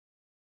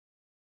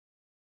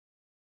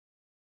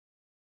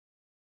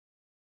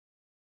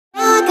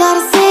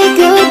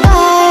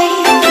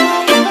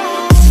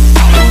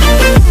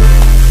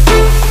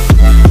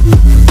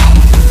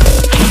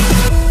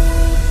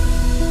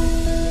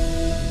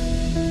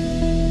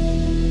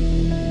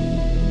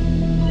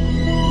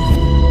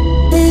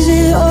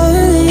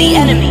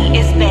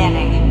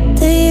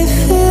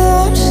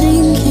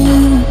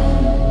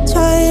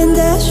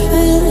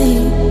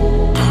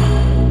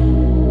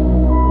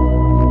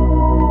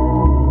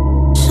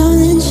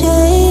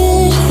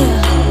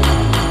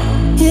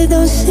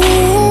don't see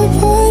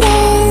it, but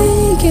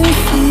I can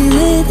feel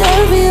it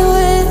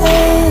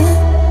everywhere.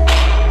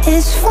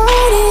 It's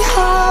funny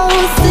how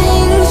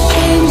things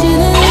change in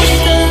an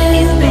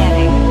instant.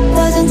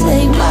 Doesn't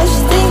take much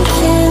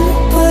thinking,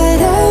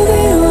 but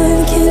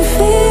everyone can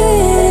feel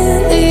it in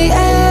the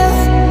air.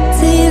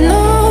 Do you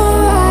know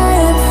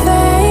I'm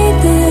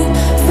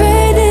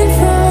fading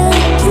from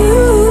you?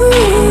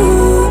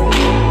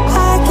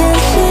 I can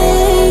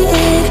see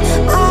it,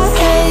 I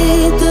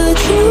hate the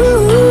truth.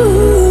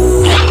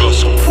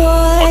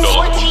 Boy,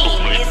 your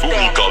team is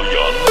back.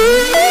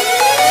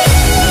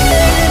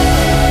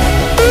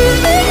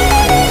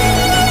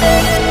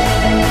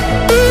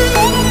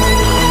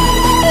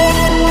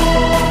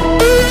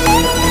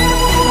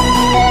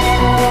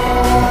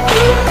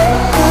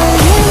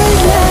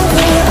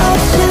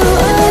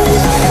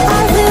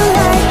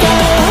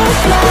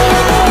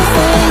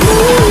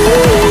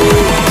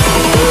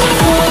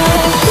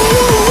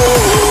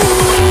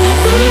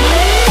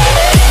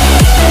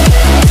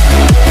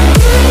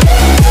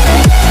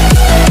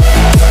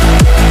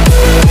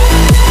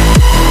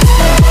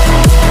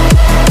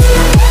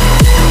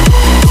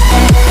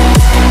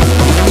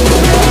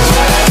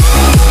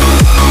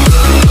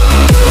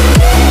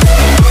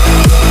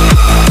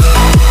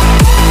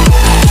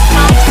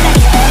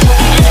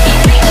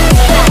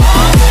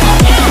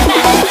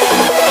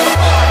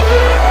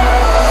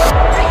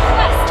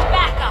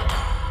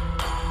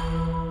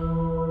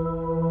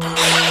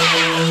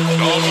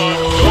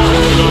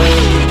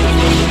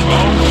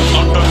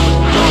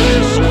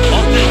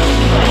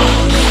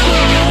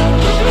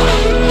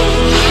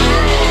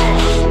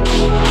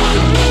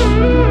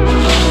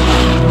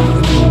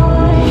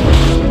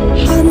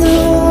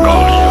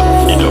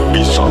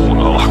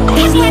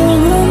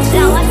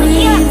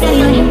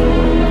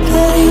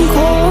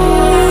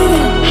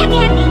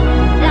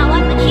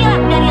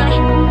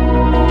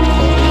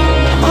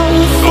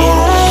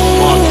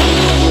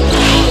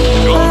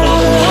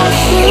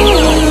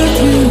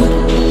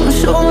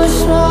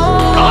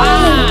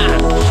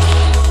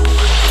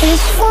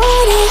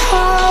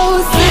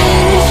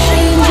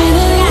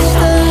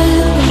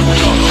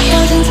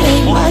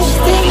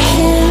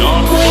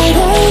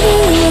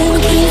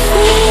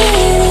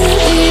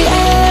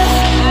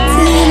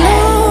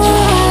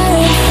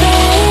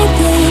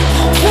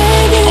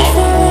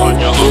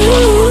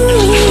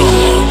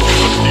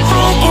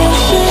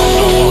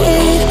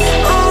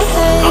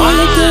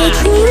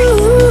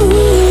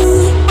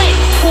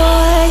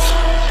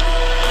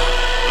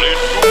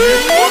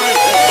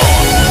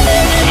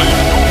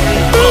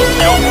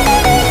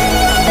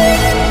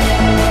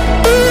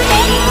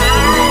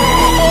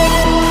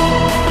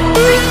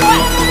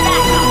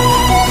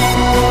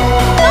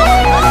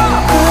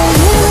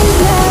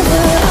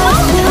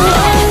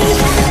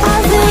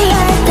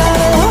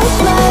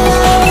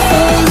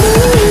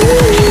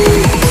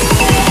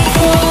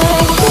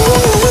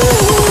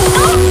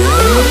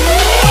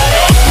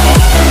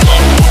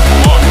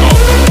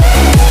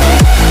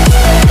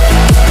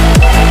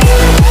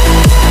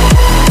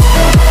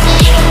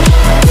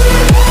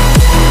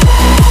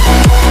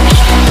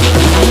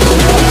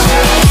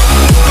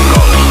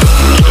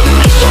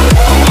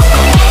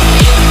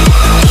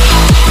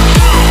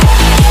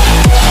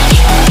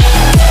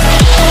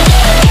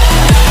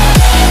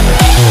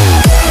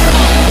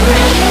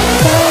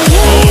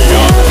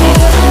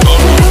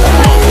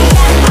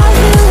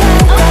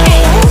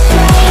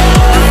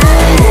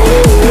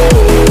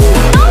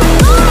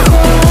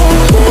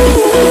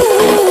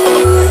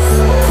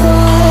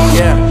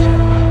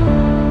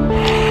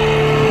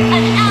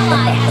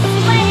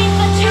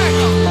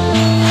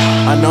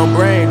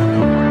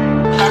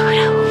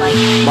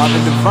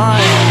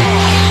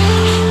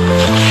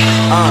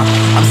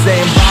 I'm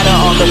saying bye to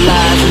all the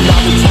lies and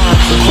all the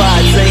times you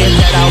cried, saying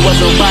that I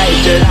wasn't right,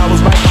 that I was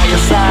right by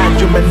your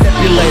side. You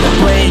manipulator,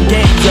 playing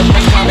games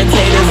among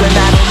commentators, and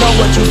I don't know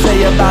what you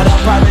say about our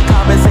private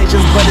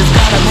conversations, but it's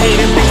kind of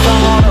hating based on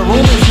all the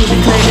rumors you be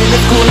claiming.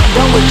 It's cool, I'm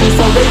done with you,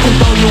 so they can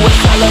throw you a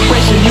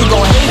celebration. You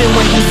gon' hate it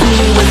when you see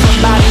me with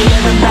somebody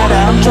living better.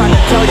 I'm trying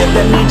to tell you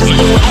that me just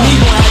doing me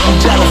gon' have you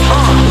jealous.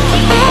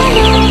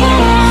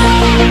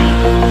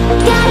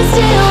 Gotta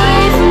stay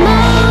away from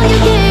all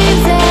your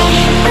games,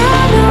 and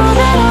I know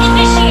that I'll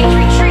initiate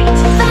retreat.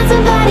 Find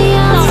somebody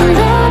else and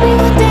they'll be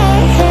what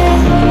they hate.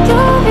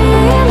 You'll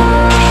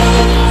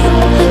realize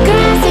the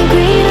grass ain't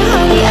greener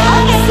on the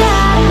other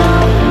side. No,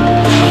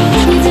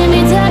 you did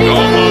me dirty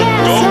for the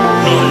last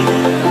time,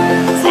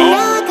 so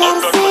now I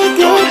gotta say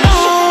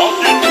goodbye.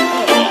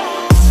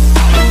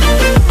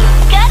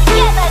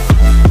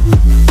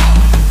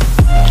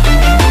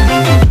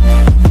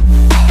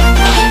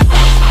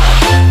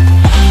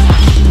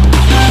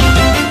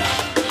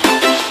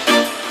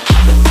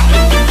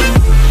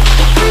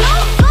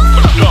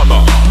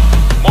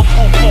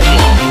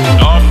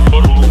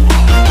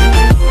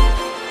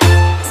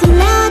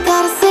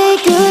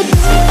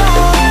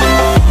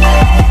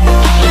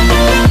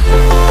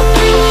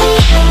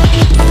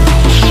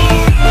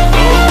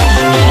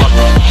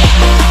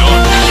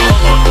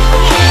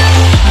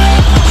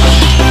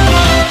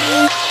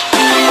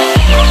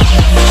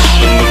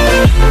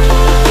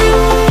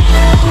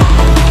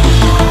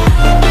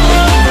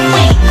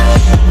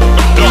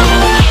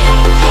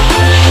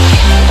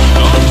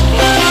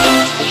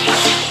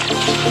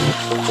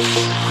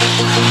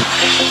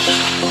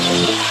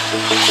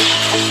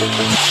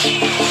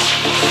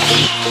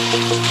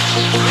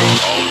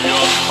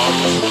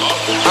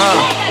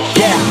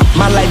 Yeah,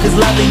 my life is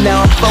lovely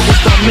now, I'm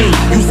focused on me.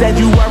 You said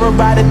you were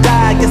about to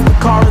die, I guess the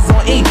car is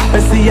on E. But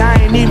see, I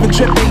ain't even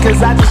tripping,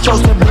 cause I just chose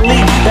to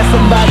believe that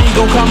somebody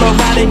gon' come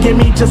around and give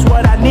me just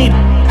what I need.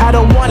 I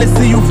don't wanna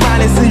see you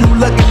flying, see you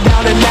looking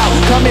down and out,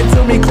 coming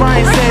to me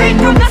crying, saying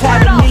you miss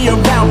having me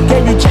around.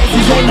 Gave you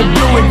chances, ain't the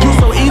blue, and you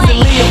so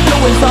easily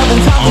influenced. All the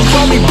time you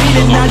told me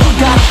beat it, now you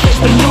gotta face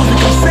the music.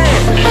 I'm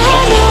saying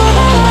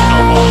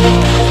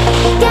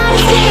gotta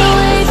stay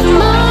away from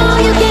all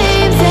your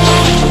games. I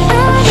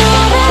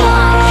know that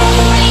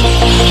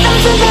I'm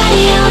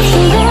somebody else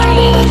and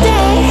every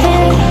day.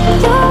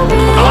 Don't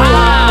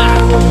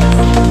realize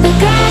the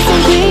grass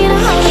is greener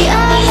on the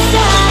other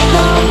side.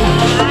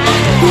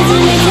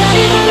 Didn't they tell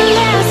you from the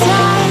last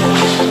time?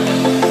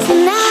 So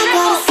now I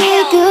gotta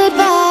say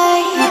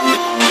goodbye.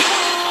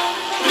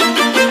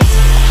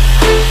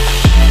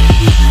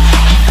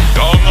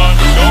 Jangan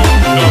kau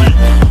dari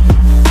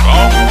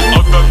kau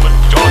akan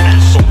menjadi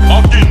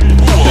semakin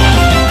kuat.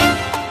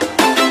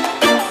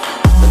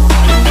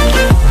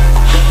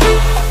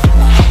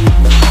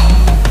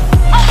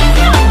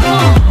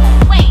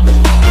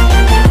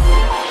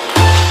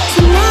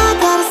 So now I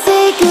gotta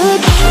say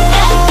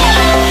goodbye.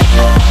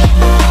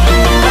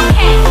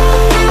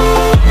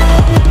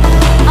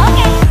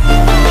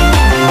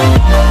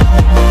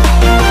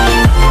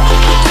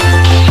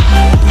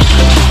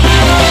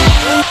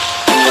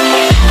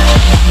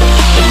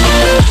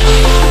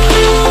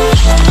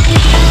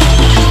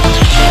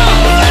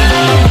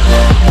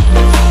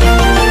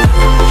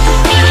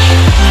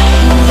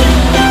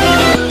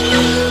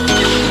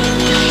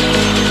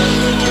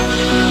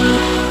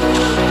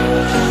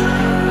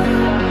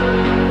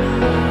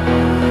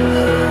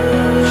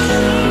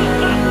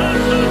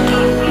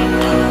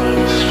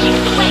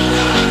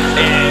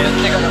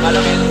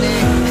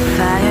 If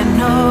I had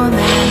known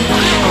then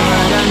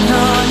what I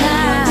know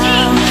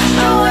now,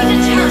 I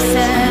wouldn't have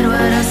said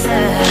what I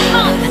said.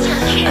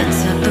 I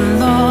took the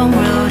long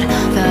road,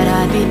 thought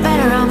I'd be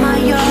better on my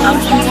own.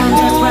 Sometimes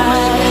what's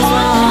right is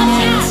wrong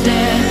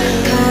instead.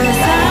 Cause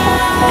I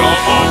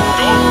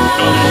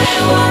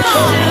was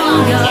too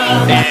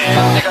young,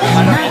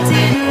 and I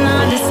didn't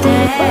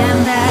understand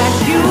that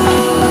you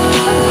were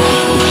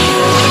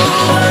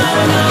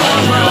no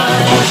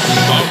one.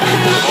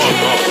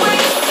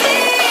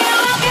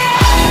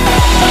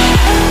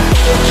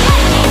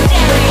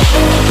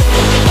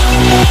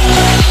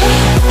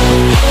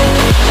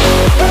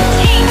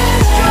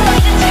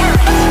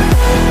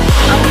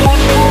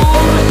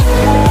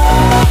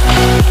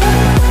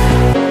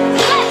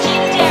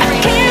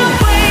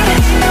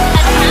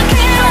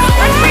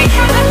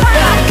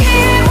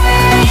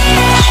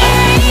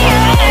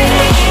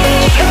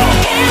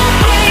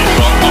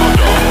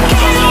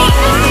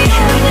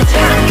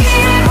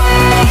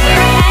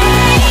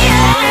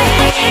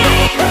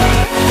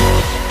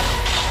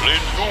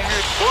 Lindungi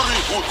peri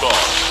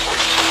hutan.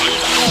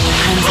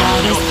 Hands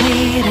out is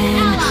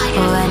bleeding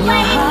when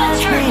your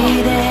heart's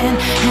bleeding,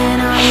 and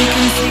all you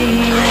can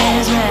see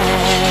is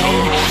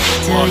red.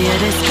 Till you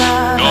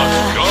discover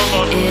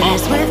it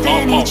is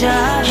within each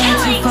other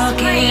to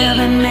forgive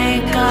and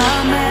make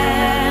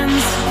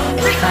amends.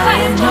 If I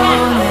had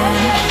known then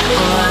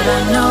what I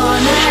know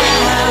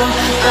now,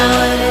 I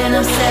wouldn't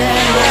have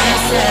said what I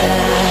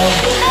said.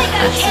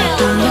 I took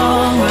the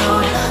long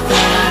road,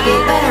 thought I'd be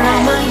better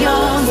on my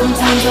own.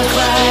 Sometimes what's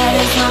right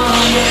is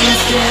wrong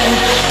instead.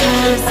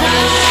 Cause I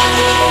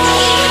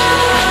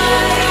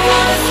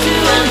was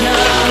too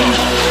young,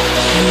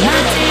 and I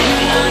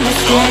didn't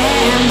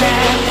understand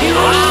that you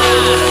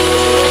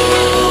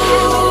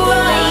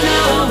were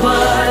no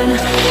one.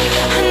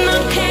 And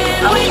I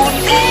can't wait to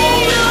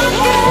see you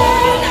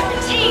again.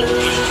 Team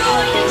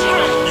destroy the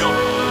turret.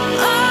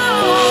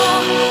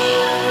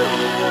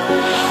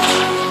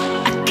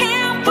 I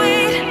can't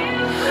wait,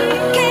 I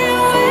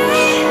can't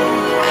wait,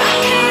 I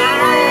can't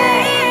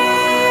wait.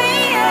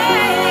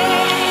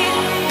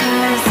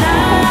 Cause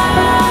I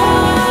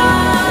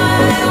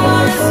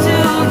was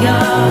too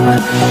young,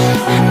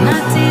 and I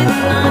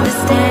didn't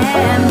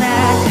understand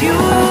that you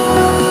were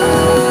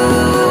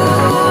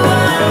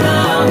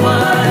no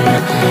one.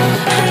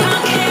 And I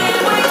can't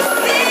wait to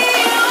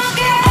see you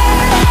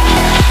again.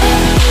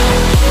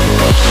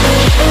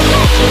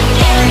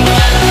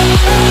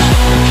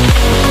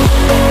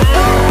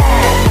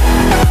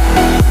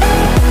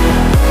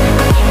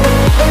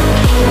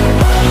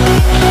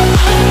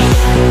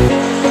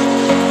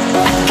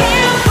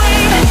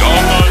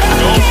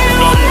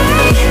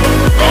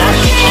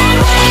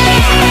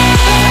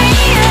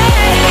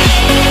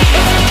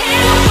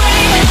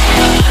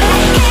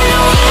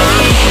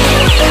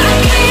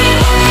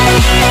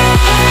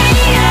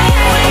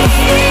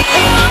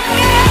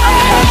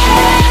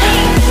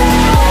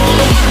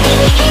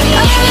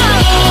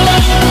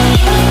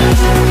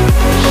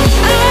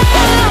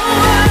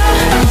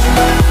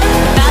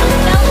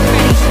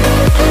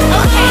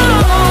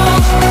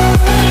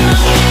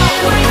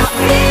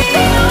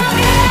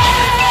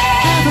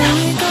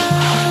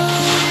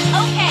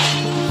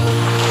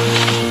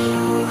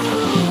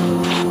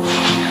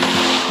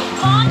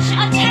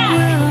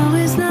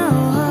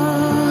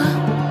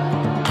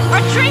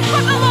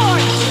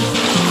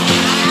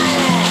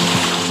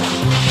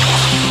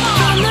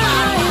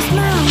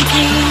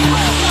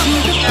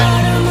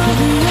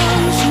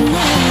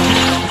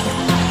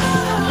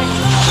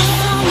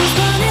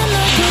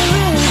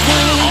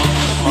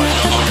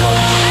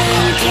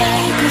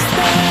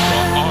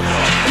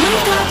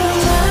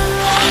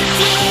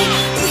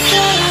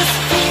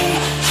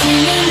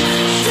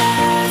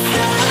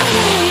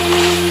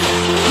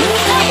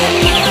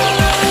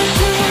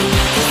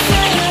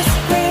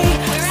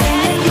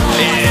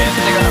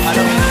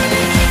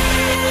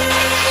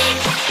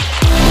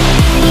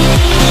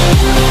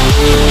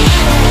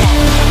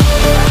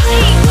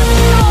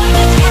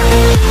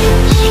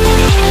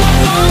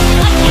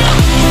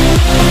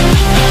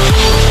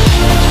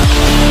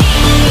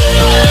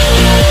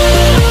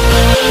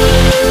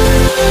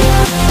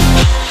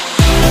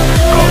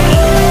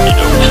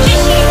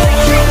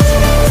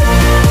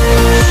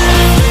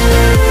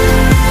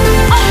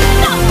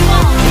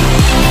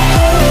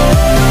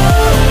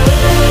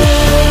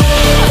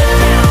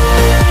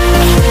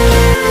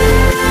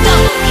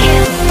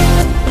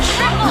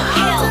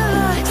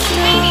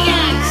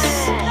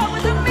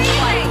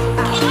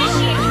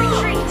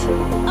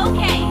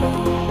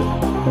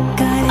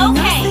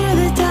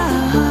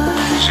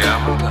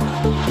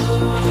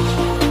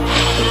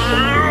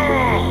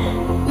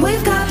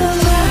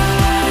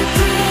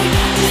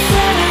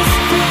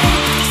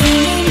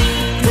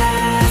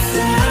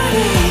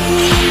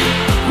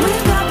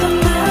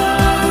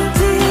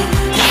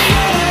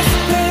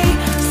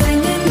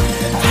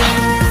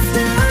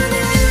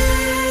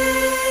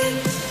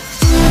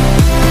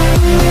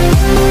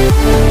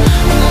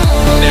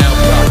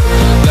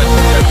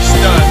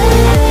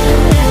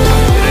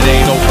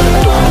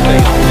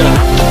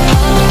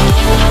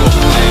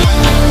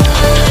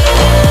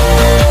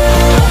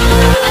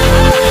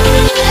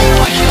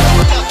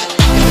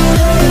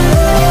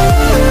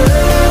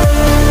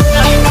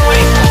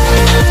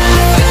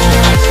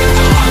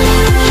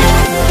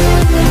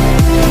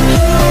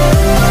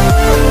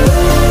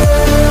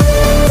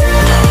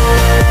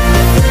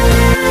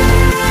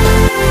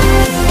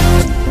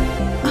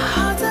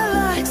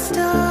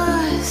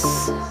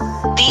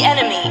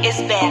 is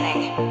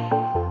banning.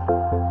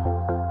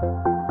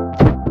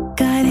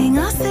 Guiding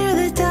us through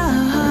the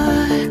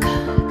dark.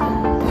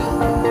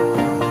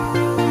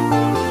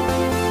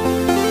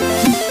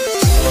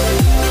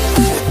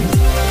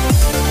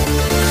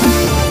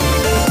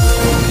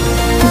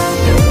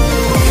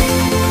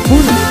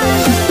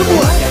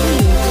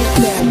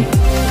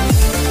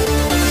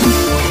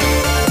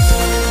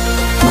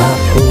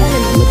 Aku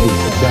lebih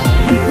tegar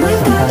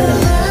terhadap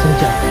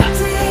senjata.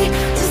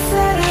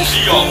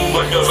 Siap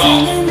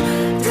menyerang.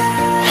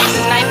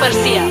 Sniper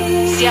siap.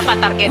 Siapa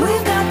target?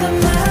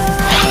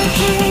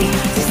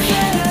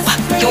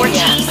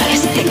 Waktunya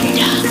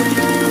balistiknya.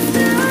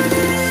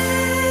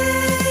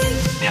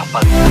 Yang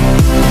paling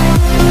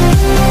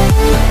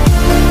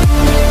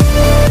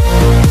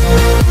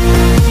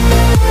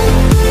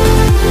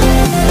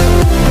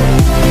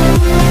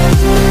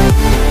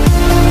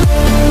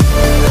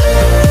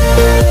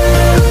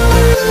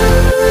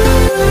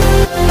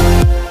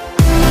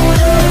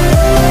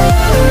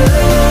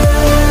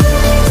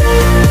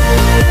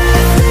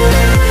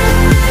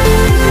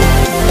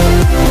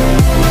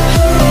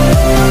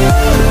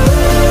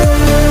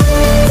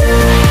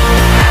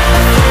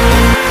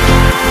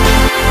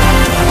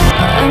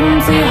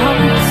Empty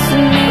hearts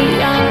and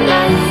neon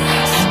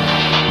lights.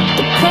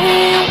 They're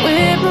playing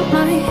with my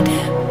mind.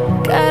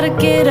 Gotta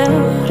get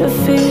out of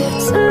here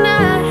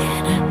tonight.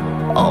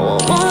 Oh,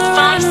 I wanna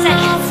 5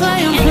 seconds.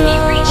 play and Enemy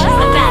reaches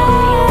the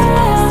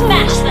battlefield.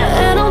 Smash them.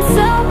 And I'll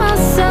tell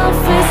myself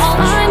it's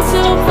fine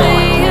to be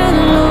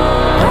alone.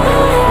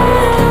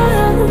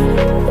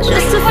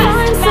 Just to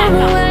find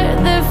somewhere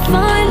that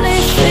finally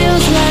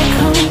feels like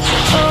home.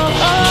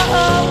 Oh,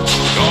 oh, oh.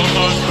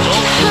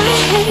 I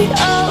hate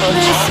all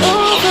this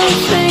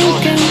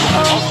overthinking.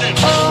 Oh,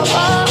 oh,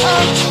 oh,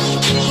 oh.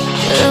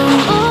 The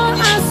more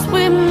I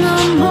swim, the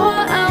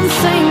more I'm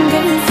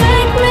sinking.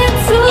 Take me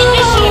to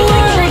a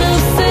world of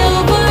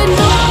silver.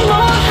 No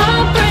more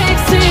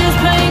heartbreaks, tears,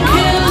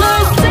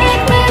 painkillers.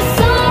 Take me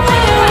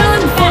somewhere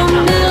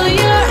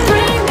unfamiliar.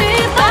 Bring me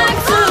back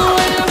to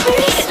where we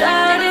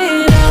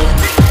started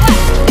out.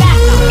 Get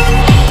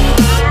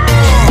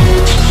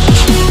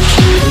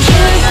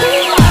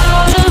me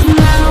out of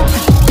now.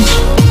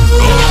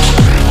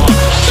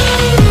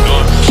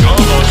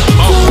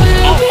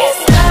 Where we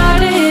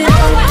started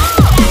out.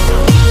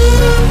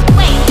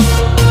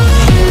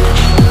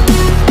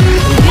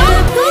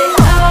 Get me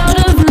out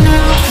of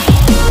now.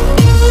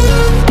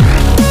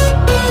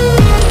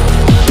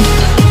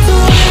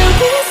 Where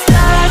we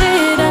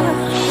started out.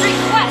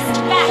 Request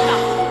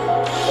backup.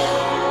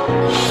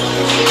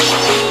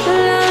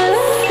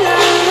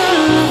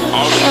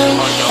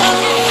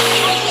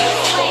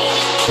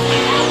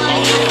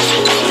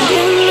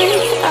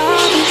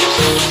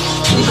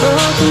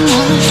 Broken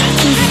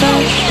hearts and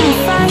fighting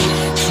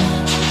fights,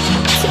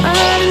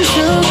 turn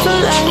into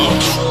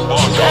lights.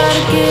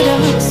 Gotta get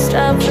up,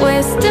 stop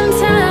wasting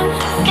time.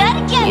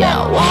 Yeah,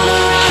 I wanna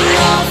run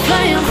off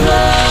and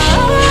fly.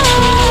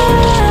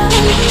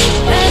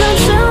 And I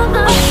tell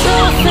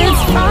myself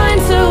it's fine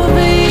to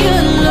be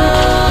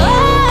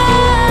alone.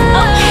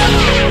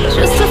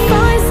 Just to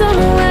find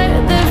somewhere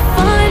that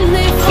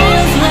finally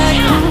feels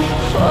like home.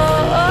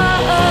 Oh,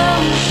 oh, oh.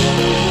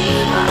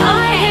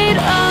 I hate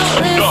all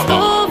this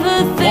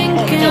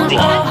overthinking.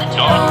 Oh,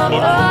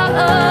 oh,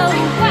 oh, oh.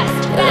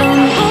 The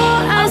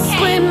more I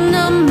swim,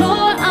 the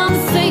more I'm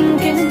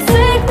sinking.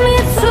 Take me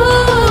to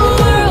a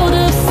world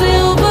of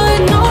silver.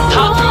 No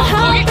more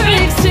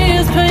heartbreaks,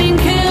 tears,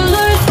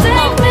 painkillers.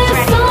 Take me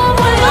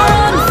somewhere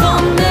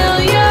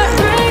unfamiliar.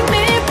 Bring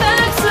me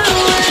back to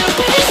where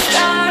we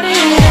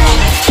started.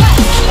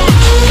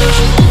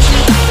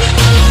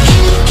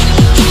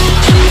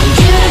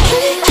 Get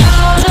me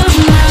out of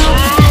now.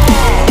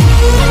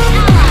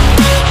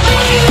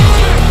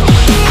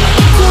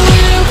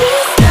 Where we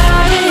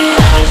started.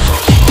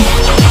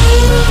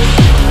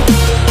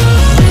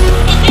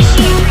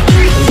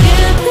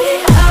 Get me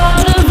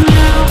out of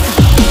now.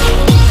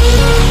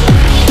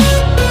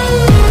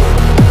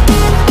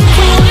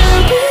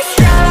 Where we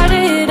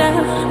started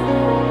out.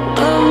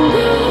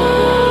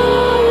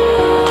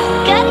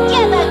 Gotta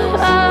get them.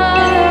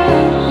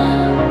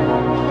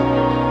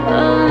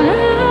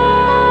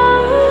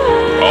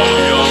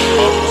 kalian harus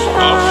masuk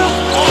pasar.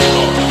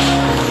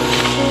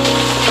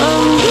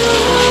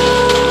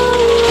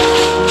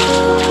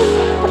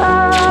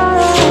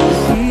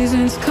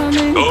 Seasons come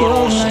and go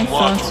Terus like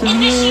thoughts of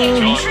maju.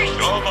 you.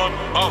 Jangan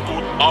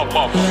takut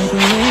apapun. Like a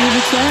wave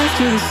that tries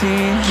to the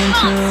sea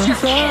into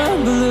the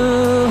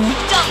blue.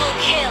 Double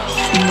kill.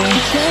 They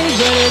change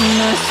but in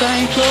a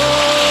cycle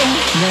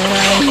that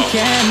I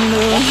can't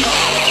lose.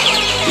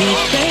 You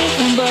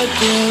think but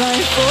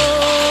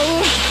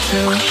delightful to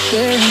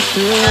live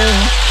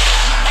through.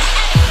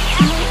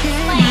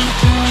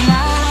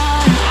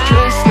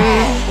 Just a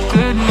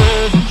good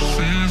love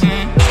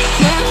season.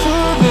 Not so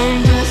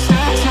dangerous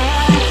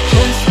outside.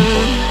 Just a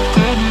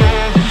good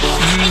love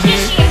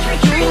season.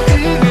 You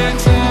give it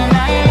to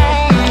my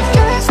life.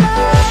 Just a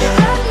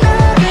good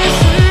love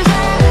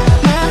season.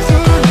 Not so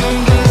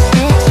dangerous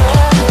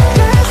outside.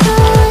 Just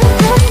a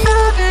good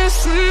love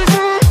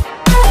season.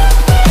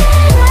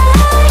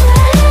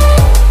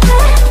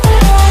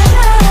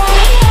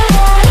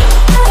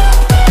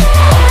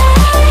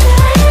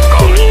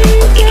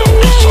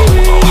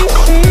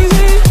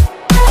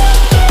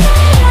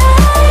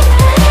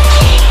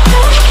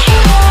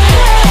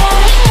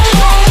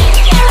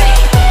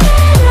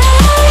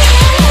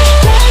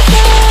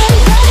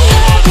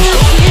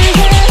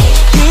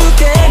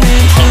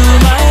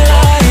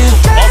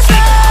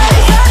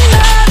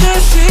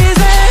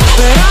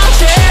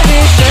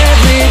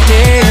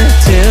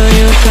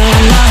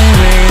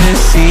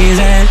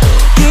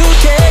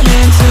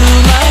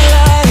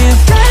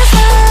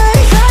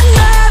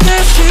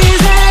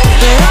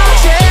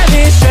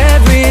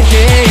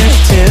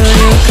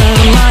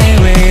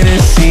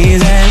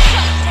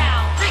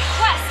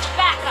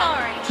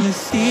 The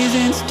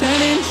seasons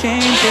turn and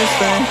change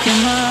just like your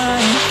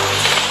mind.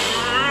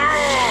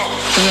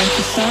 Like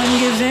the sun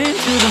gives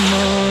into the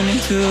moon,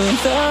 into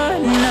the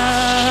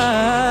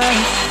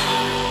night.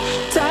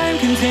 Time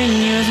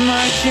continues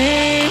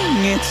marching,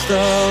 it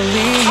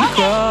slowly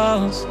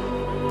grows.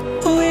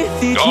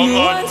 With each new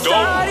one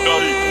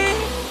starting,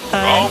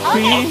 I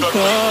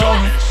recall.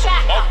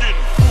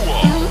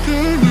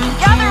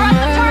 Gather up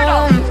the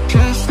turtle.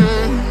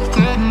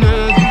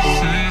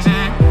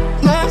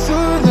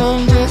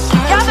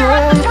 Gather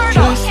up the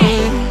turtle.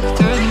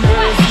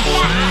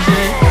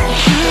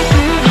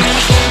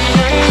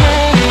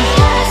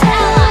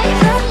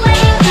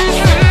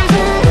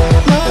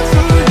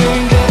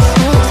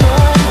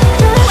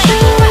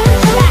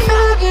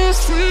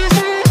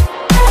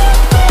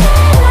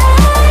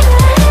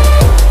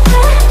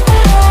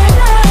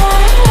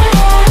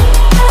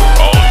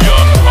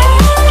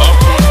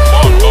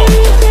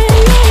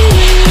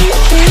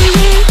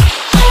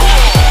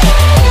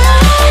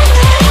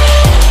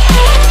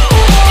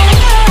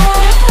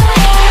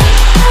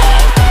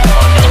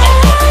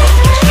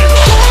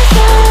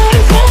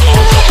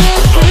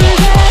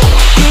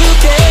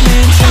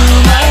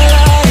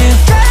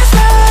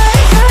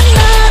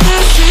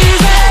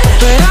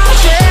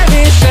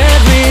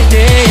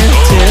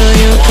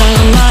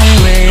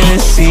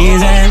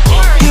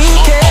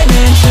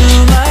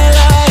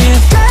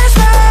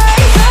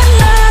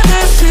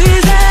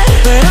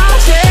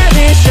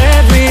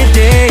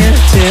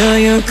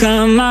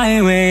 Come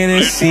my way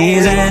this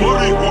season.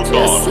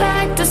 Just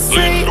like the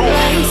street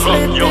lights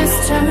lit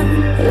this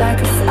town,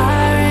 like a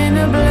fire in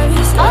a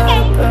blaze,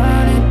 I'll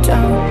burn it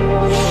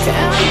down.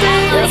 Can't be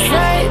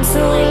afraid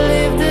to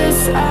leave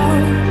this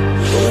out.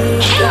 We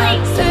got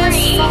this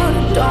far,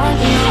 don't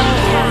know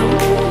how.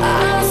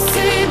 I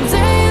see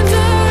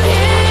danger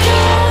in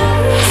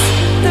us.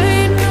 They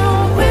know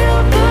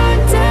we'll burn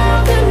down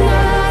the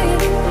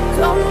night.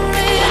 Come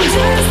in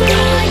just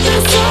like the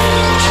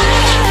sunrise.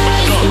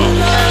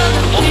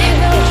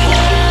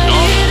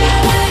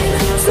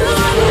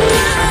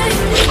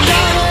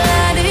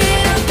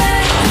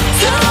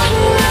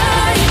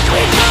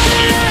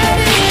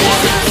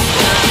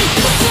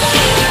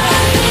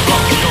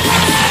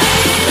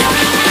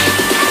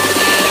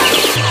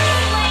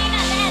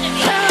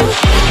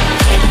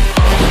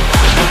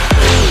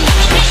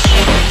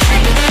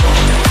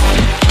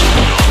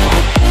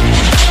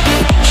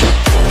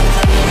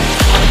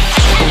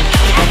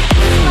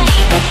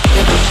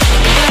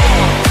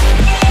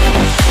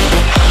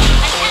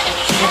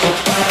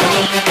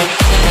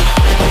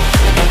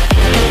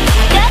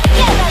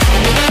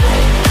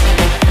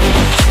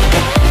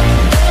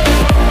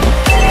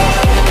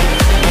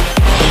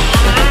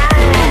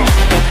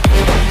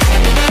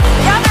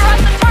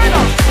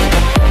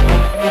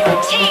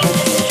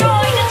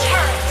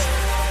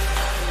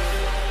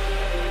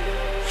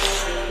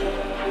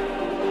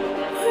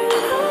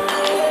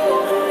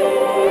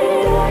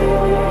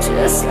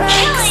 Just like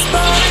a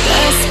spark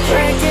that's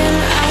breaking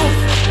out,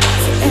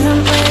 and I'm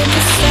ready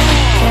to start,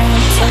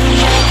 can't turn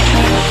back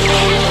now.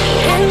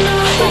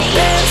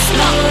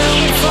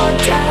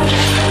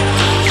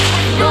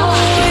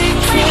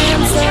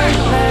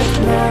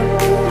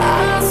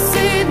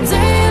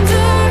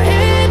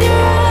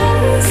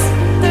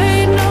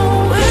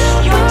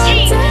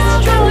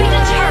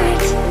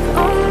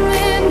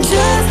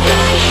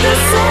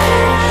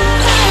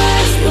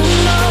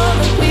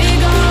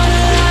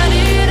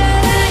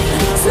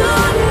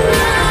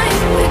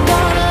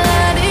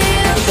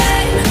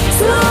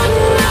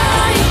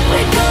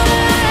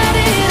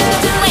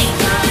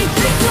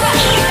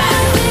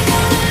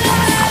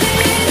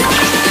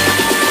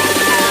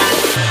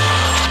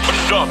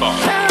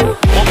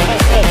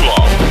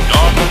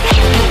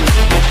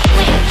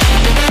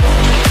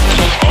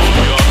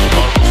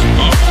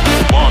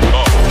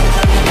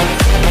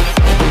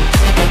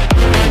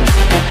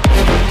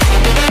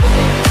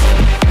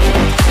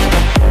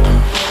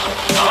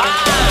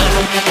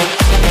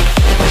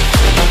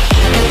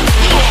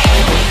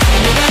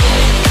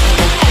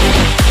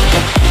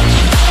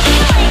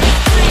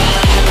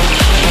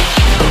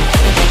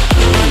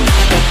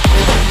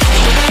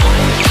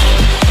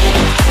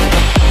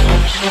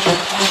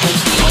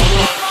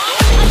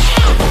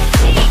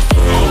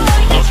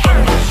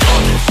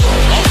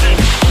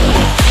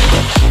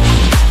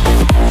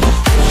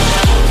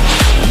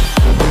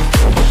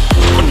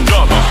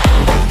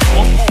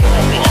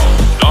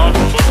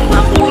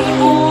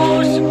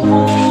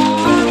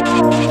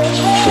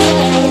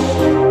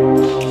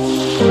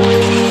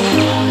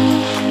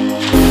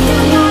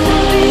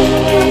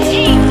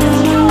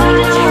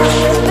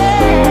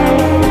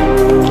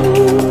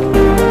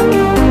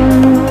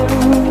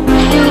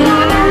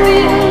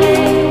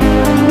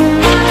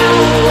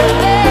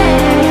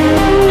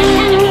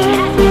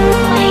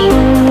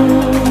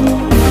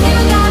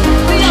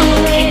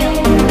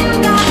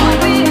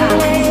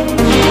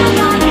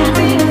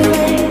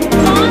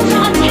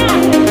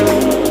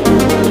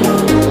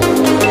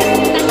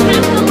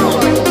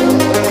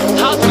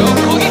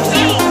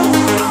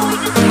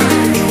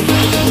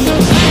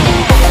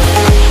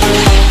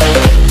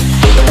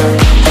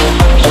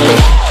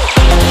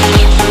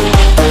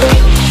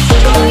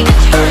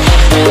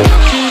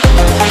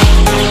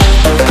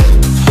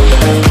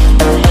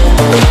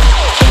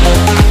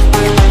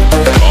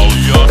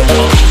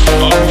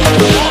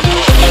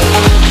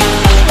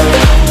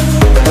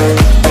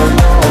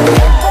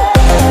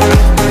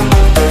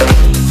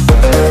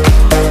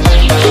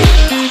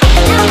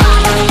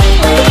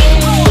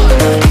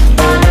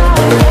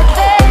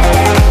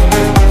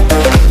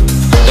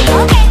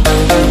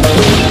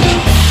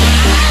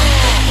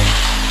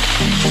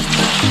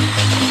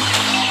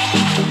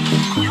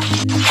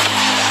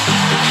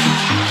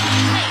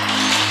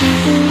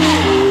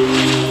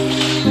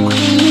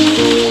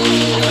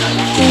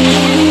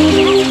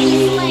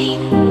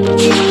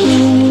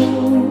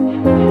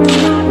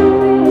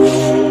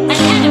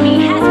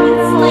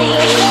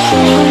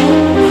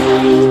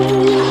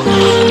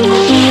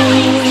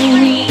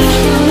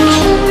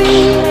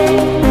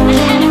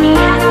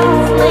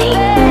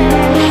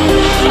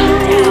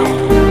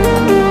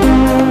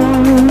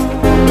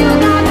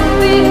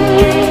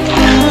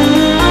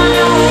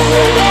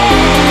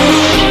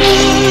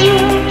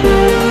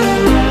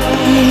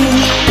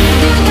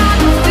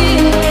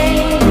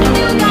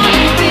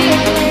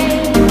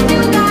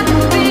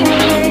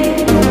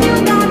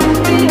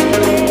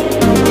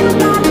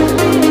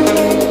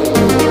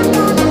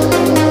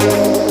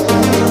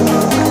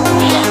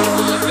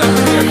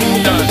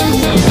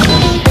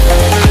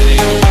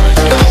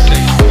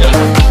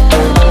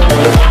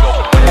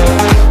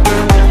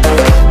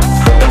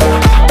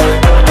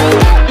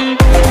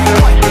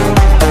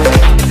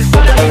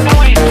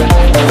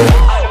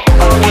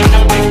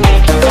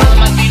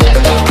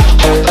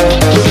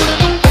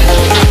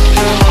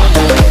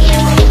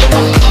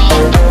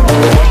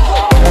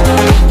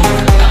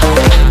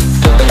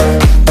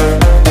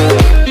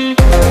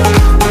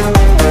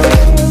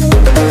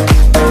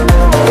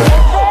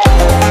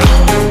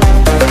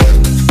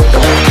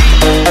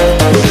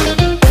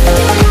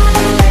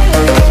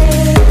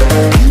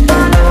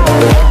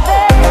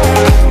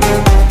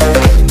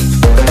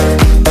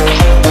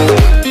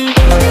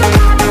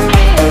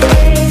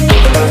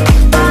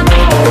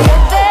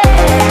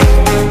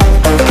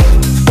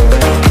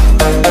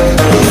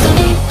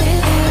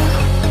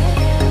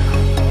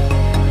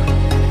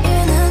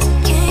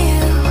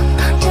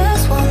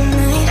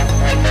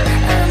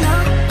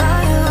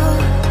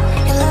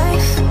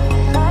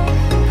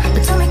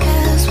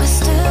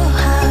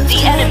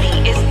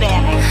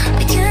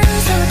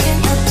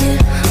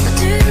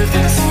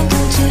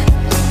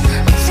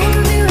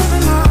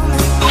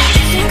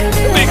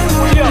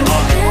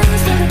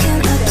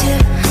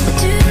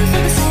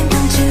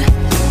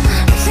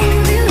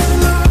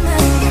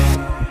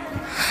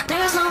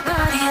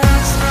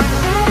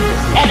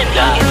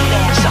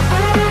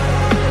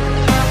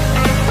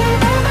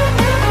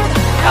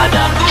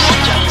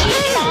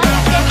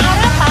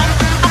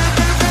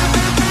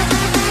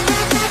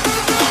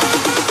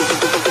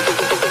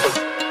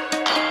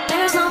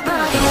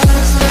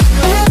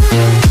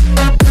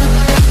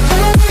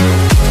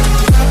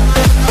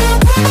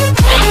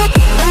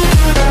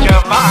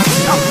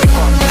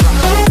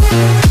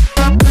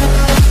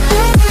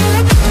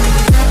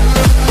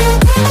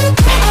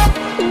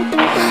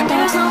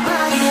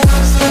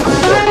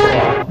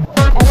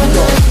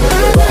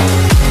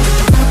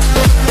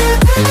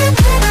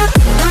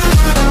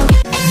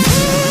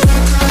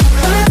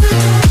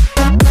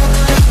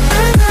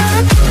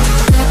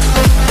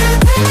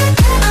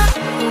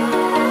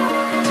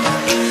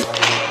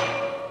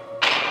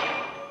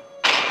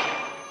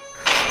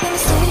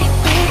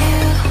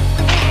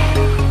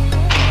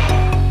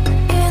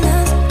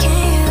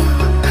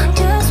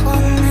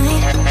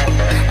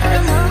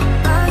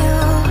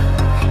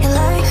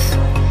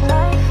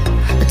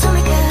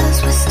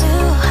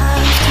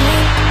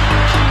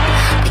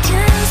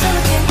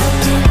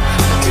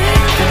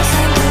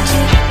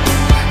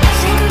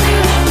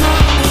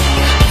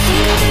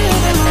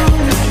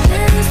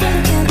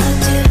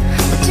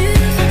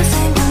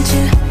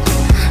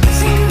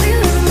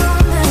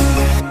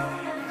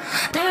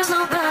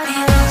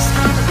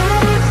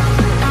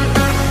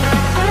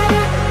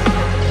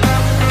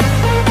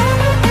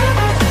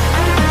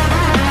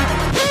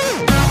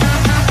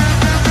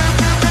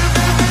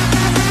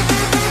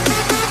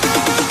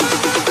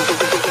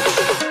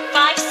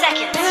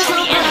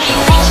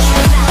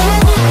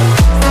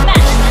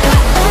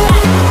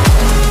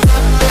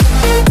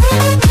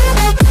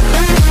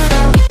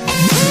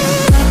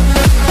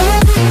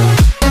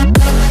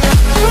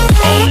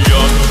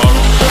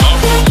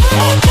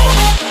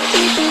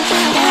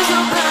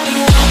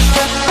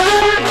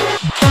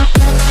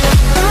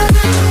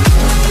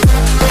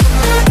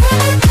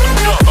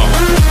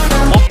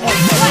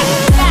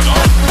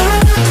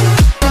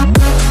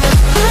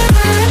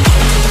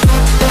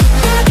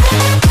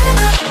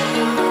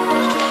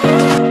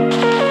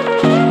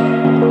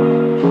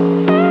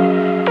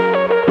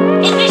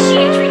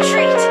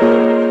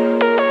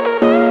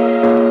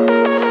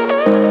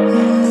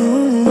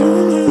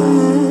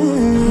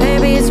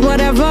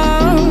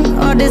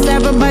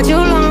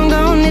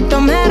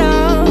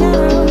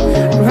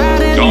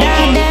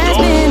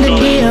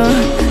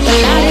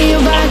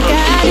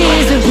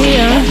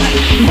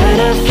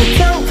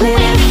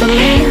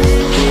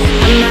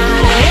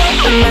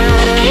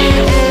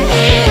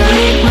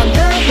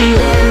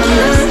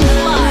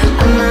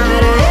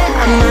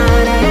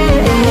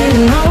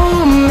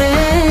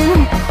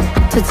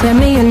 tell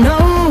me you're no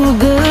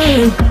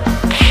good.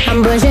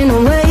 I'm brushing the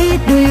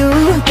weight of you,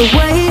 the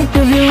weight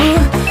of you,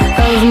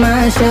 of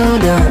my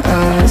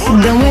shoulders.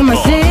 Done with my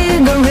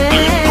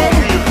cigarette,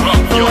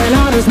 throwing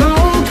all the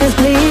smoke is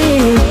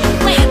clear.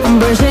 I'm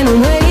brushing the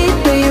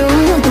weight of you,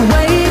 the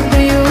weight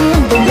of you,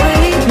 the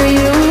weight of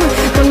you.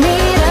 Don't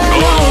need a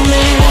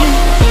woman.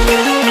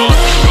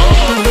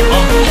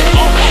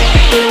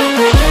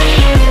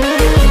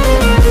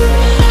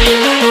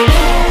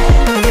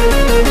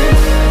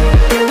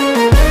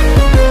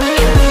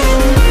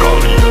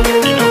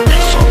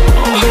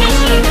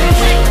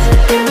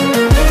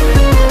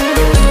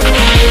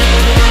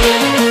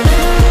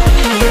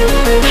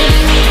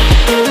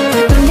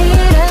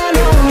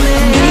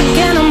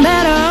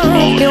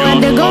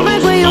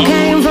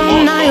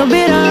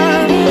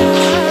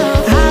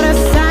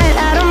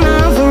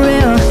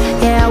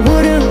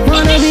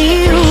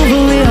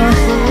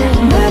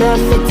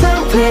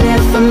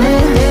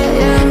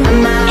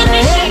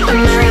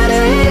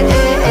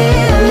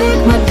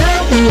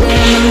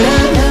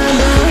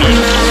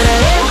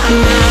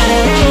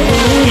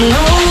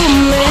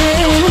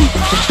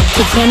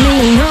 Tell me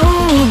you're no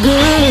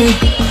good.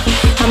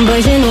 I'm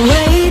brushing the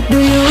weight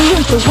of you,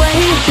 the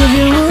weight of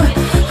you,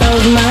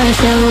 of my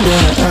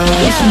shoulders.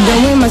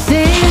 Done with my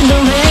cigarette,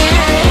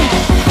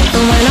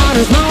 throwing all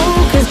the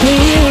smoke is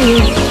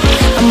clear.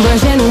 I'm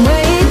brushing the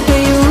weight of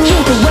you,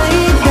 the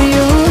weight of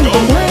you,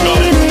 the weight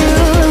of you.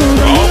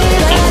 Don't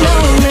need a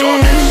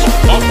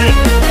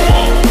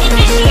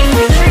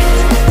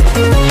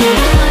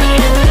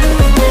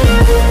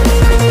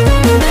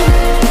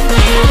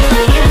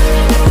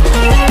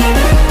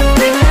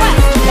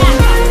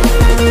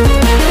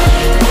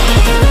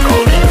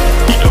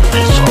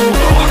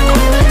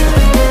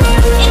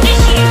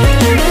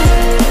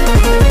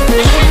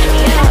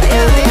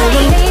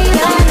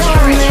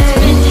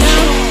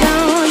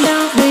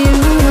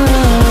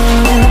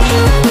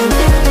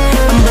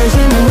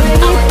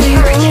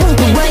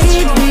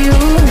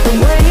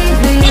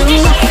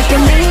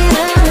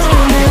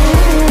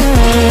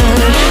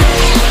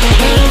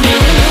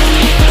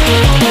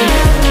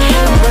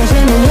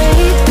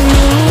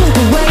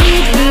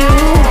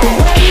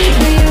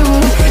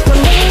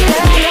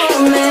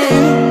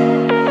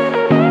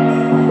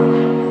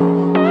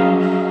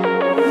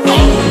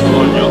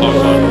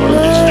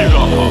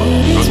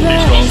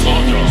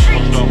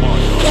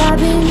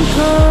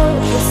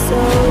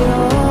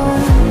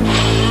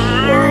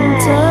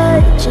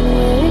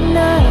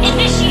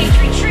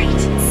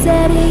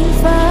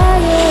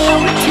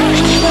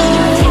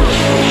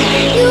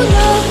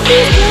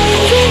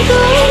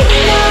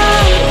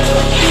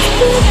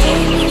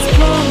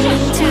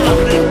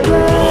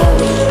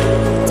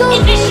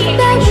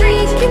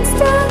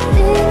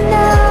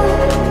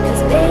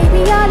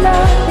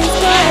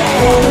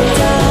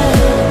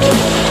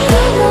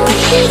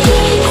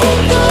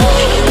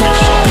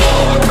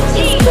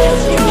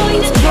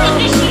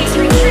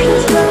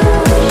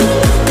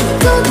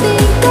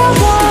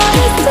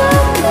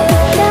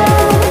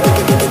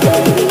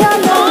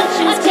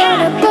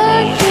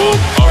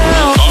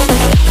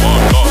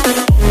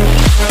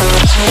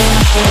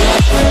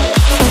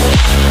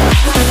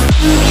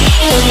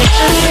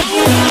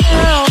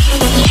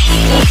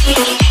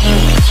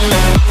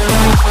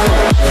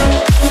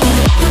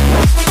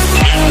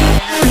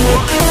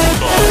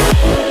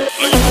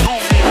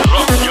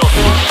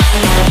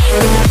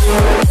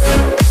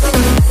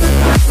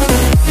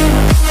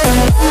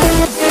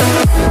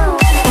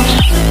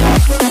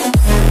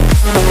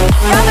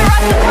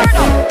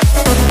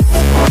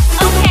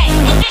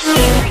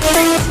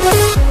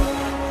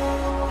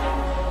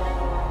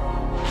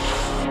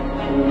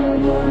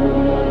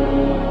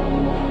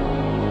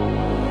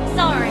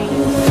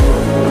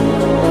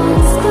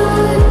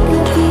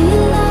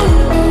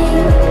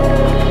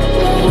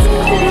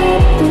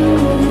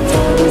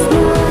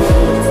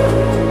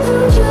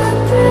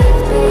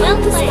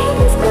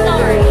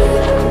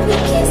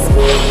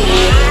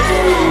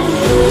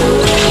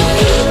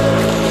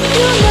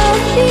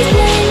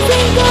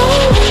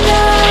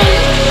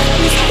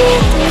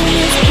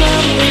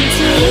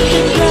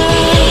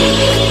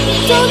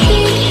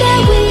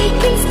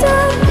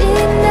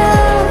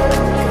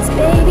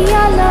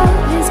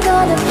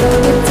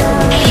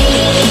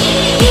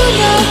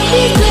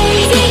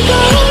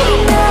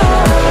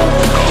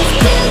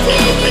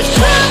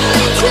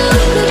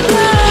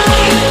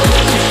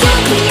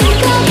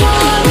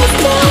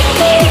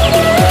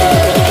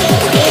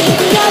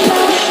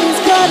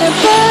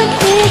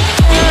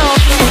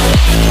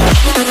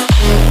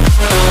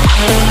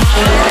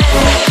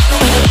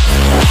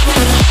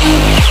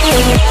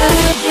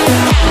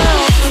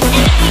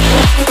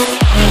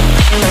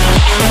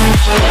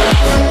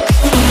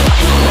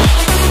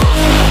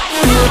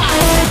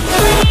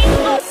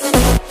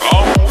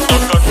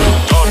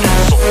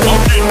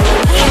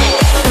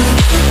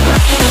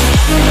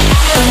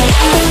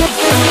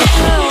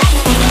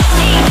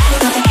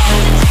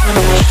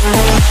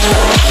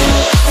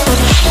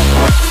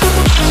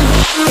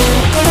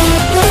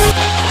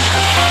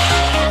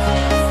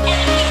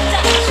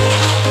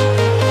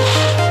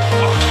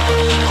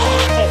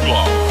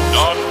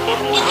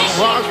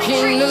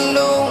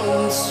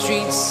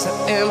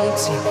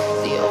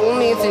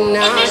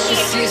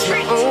is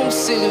my own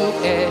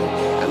silhouette.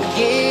 I'm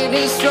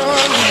getting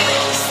stronger,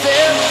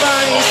 step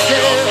by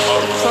step.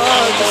 The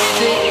clock is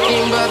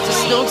ticking, but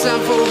there's no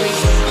time for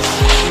regrets.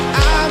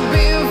 I've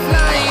been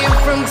flying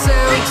from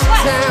town to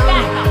town,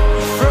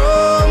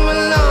 from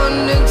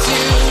London to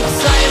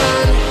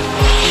Taiwan.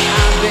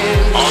 I've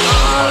been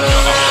all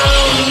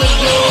around the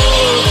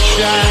globe,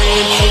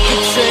 trying to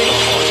protect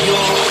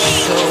your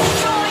soul.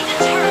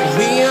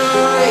 We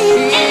are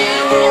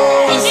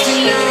heroes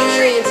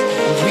tonight.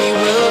 We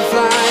will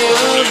fly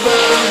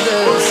above the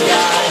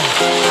sky.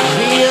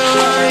 We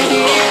are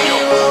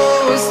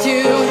heroes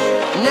tonight.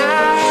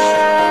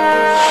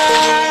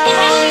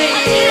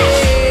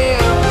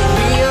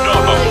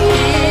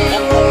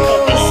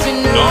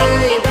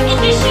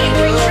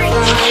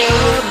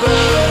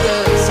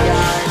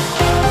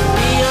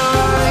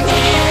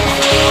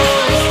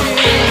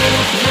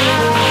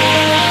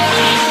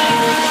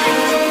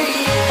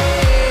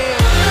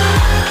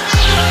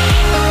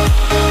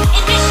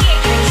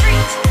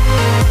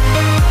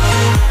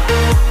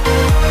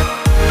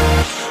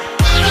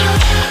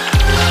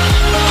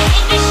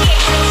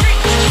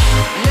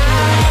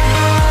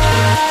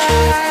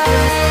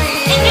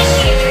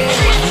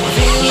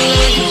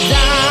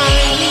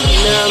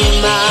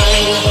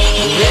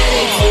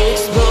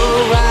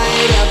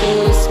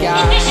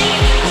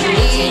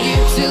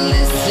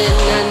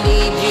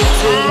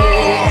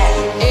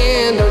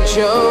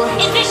 Show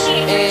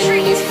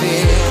any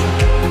fear.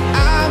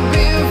 I've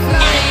been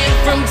flying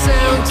from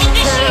town to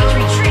town,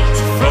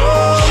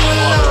 from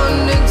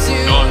London to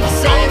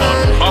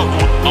Taiwan.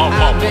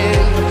 I've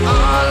been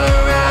all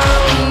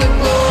around the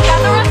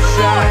globe,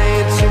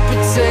 trying to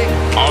protect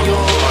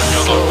your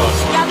soul.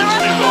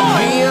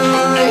 We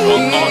are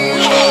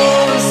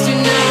heroes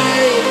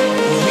tonight.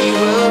 We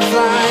will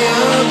fly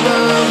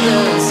above the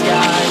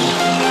sky.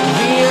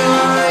 We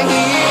are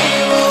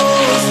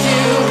heroes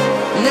tonight.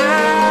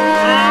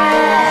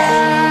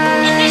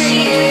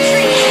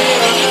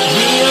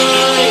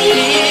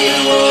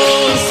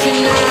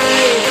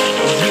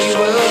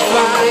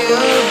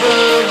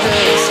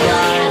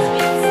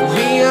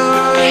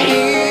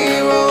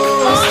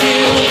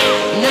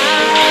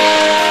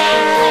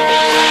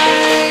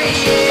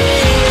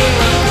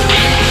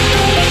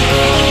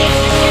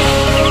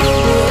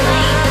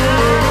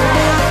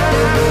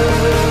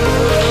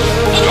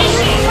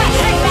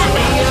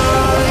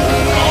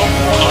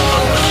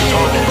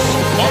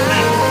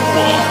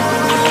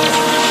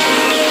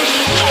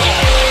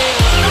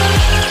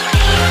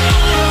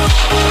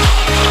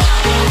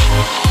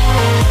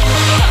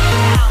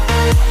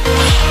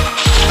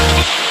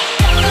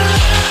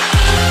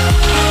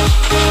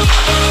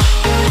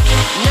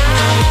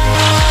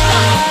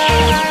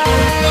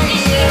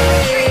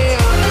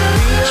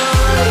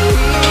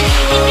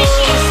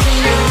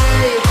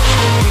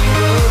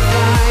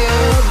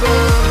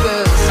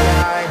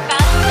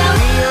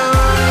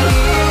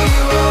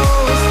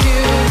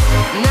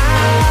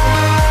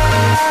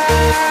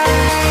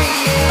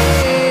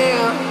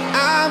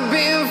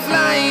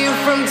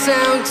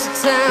 Town to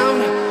town,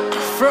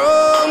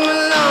 from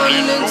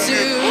London to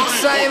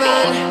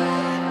Taiwan.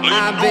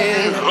 I've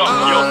been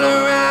all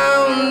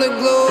around the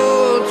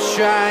globe,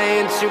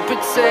 trying to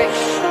protect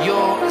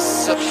your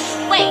soul.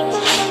 Wait.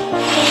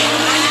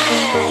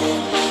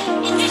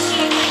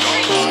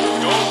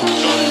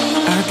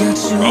 I got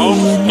you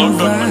in your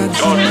vibes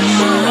on my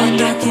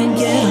mind. I can't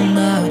get them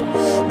out,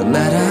 no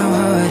matter how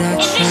hard I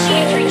try.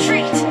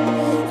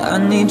 I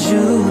need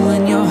you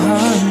and your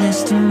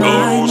hardness to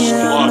mine.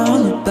 Yeah, I'm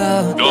all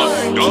about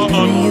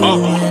keeping you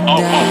and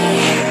I.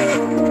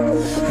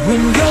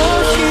 When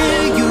you're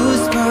here, you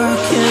spark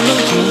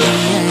chemical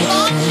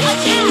reaction.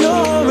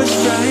 You're a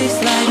strikes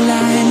like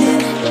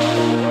lightning.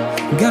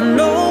 Got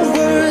no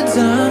words,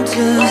 I'm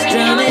just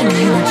drowning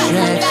in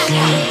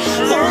attraction.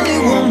 Only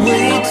one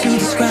way to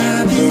describe